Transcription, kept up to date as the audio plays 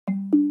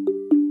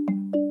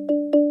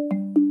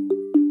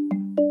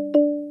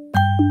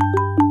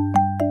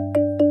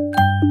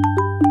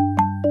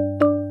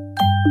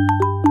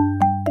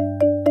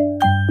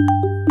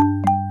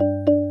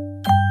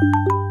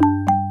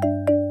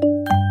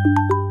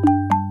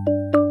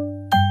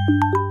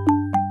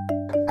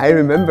I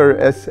remember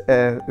as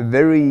a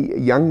very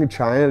young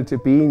child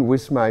being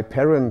with my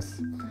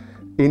parents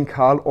in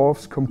Carl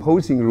Orff's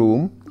composing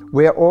room,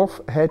 where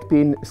Orff had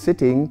been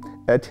sitting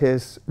at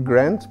his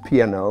grand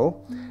piano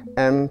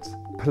and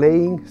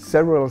playing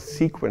several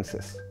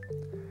sequences.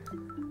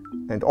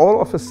 And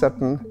all of a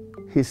sudden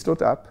he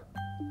stood up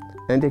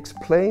and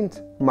explained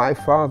my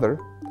father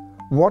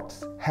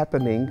what's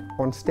happening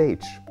on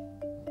stage.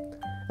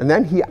 And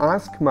then he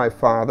asked my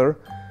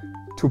father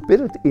to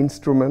build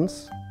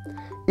instruments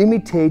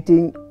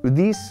imitating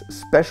these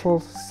special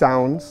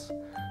sounds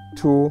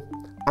to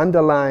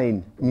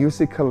underline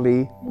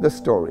musically the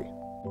story.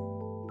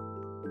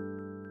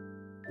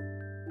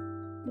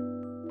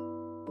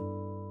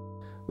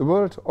 The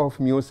world of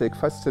music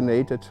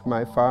fascinated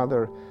my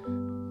father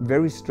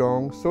very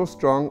strong, so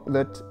strong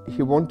that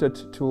he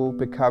wanted to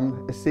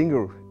become a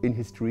singer in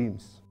his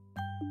dreams.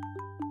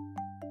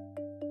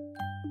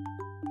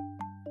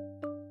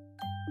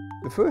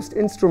 The first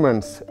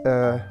instruments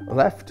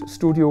left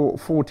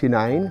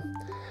Studio49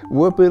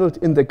 were built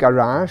in the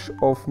garage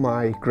of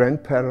my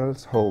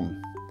grandparents'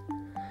 home.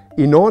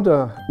 In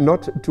order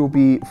not to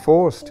be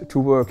forced to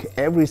work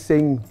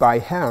everything by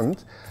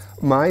hand,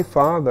 my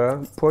father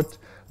put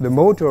the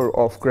motor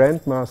of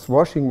Grandma's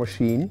washing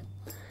machine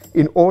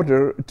in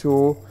order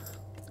to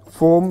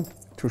form,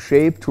 to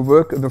shape, to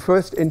work the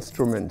first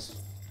instruments.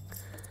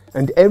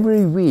 And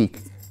every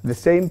week the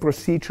same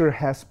procedure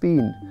has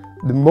been.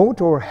 The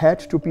motor had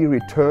to be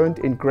returned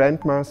in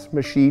Grandma's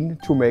machine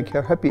to make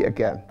her happy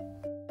again.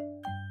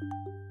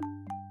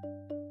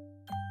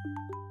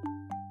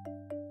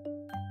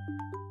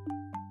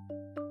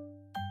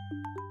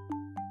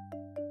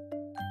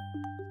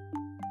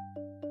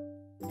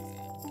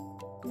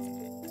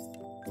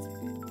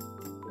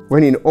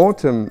 When in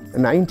autumn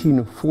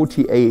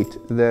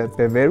 1948 the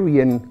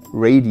Bavarian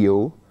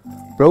radio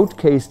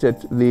broadcasted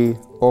the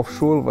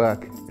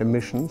ORFF-Schulwerk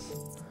emissions,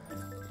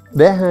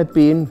 there had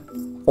been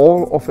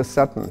all of a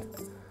sudden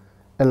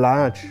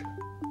a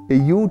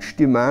huge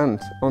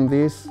demand on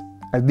these,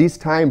 at this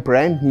time,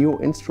 brand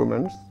new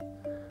instruments,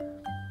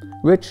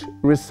 which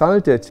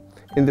resulted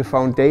in the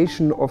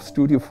foundation of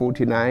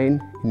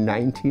Studio49 in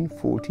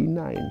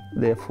 1949,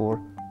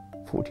 therefore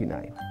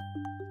 49.